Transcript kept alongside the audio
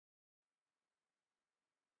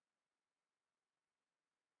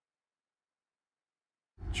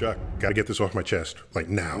Chuck, gotta get this off my chest, like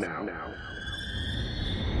now.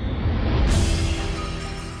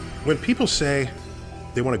 When people say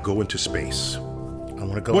they want to go into space,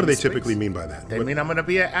 what do they typically mean by that? They mean I'm gonna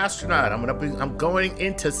be an astronaut. I'm going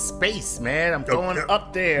into space, man. I'm going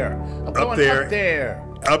up there. I'm going up there.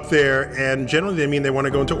 Up there, and generally they mean they want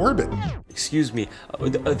to go into orbit. Excuse me,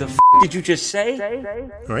 the f did you just say?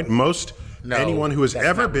 All right, anyone who has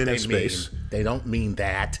ever been in space. They don't mean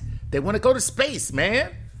that. They want to go to space,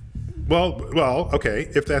 man. Well, okay,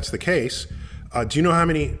 if that's the case, do you know how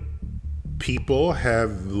many people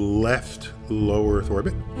have left low Earth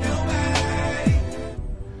orbit?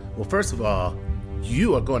 Well, first of all,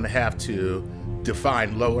 you are going to have to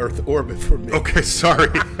define low Earth orbit for me. Okay, sorry.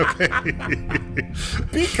 Okay.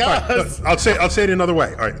 Because I'll say it another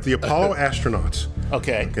way. All right, the Apollo astronauts.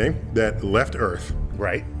 Okay, that left Earth.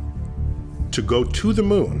 Right. To go to the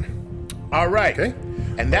moon. All right. Okay.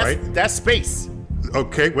 And that's space.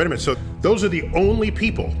 Okay, wait a minute. So those are the only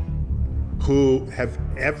people who have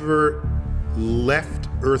ever left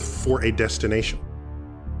Earth for a destination.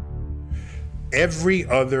 Every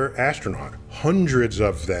other astronaut, hundreds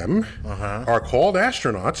of them, are called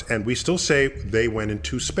astronauts, and we still say they went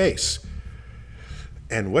into space.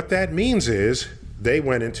 And what that means is they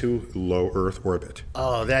went into low Earth orbit.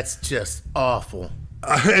 Oh, that's just awful.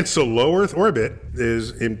 And so low Earth orbit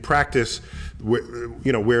is, in practice,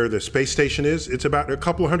 where the space station is. It's about a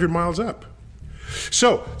couple of 100 miles up.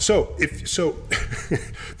 So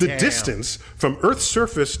the distance from Earth's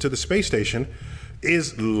surface to the space station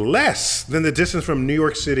is less than the distance from New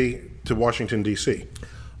York City to Washington, D.C.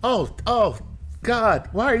 Oh, God,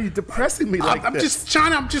 why are you depressing me like this? I'm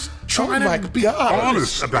just trying to be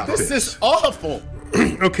honest about this. This is awful.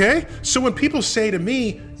 Okay? So when people say to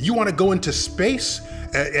me, you want to go into space,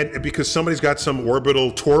 and because somebody's got some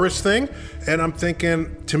orbital tourist thing, and I'm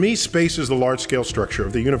thinking, to me, space is the large-scale structure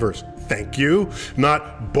of the universe. Thank you.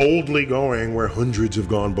 Not boldly going where hundreds have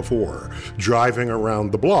gone before, driving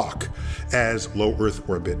around the block, as low Earth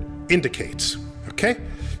orbit indicates. Okay?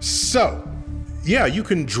 So, yeah, you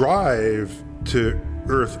can drive to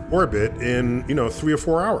Earth orbit in, 3 or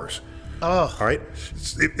 4 hours. Oh. All right.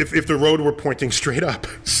 If the road were pointing straight up.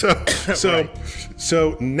 So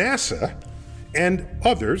NASA and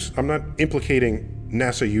others, I'm not implicating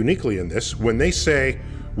NASA uniquely in this, when they say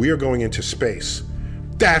we are going into space,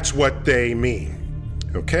 that's what they mean.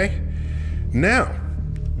 Okay? Now,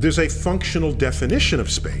 there's a functional definition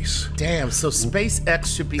of space. Damn, so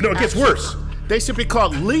SpaceX should be... No, it gets worse. They should be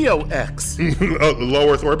called Leo X. Low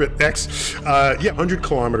Earth orbit X. 100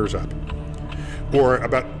 kilometers up. Or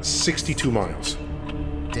about 62 miles.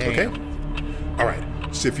 Damn. Okay? All right.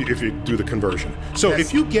 So if you do the conversion. So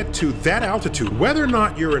if you get to that altitude, whether or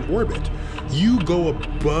not you're in orbit, you go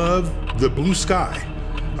above the blue sky.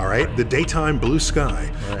 All right? The daytime blue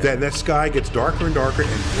sky. Right. That sky gets darker and darker,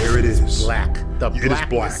 and there it is. Black. It is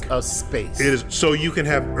black. Of space. It is. So you can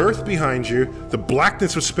have Earth behind you, the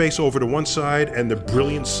blackness of space over to one side, and the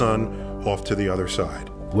brilliant sun off to the other side.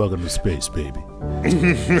 Welcome to space, baby.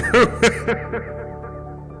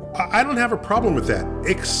 I don't have a problem with that,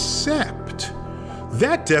 except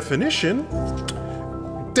that definition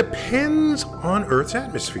depends on Earth's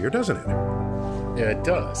atmosphere, doesn't it? Yeah, it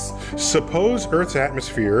does. Suppose Earth's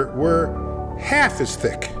atmosphere were half as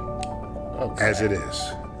thick as it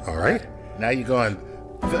is, all right? Now you're going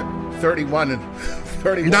 31 and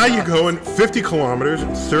 31 Now miles. you're going 50 kilometers,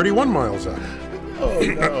 31 miles up. Oh,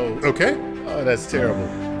 no. Okay? Oh, that's terrible.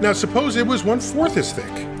 Now suppose it was 1/4 as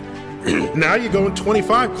thick. Now you're going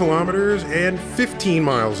 25 kilometers and 15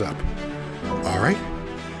 miles up. All right?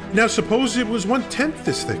 Now suppose it was 1/10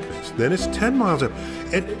 this thickness. Then it's 10 miles up.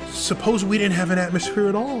 And suppose we didn't have an atmosphere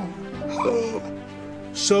at all.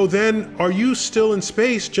 So then, are you still in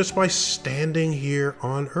space just by standing here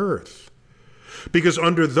on Earth? Because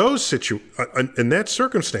under those in that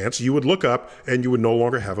circumstance, you would look up and you would no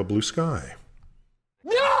longer have a blue sky.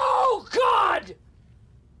 No, God!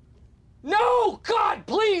 No, God,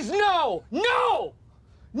 please, no! No!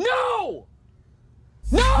 No!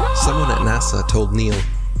 No! Someone at NASA told Neil,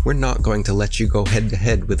 "We're not going to let you go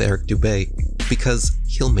head-to-head with Eric Dubé because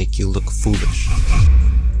he'll make you look foolish."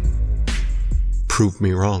 Prove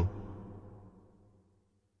me wrong.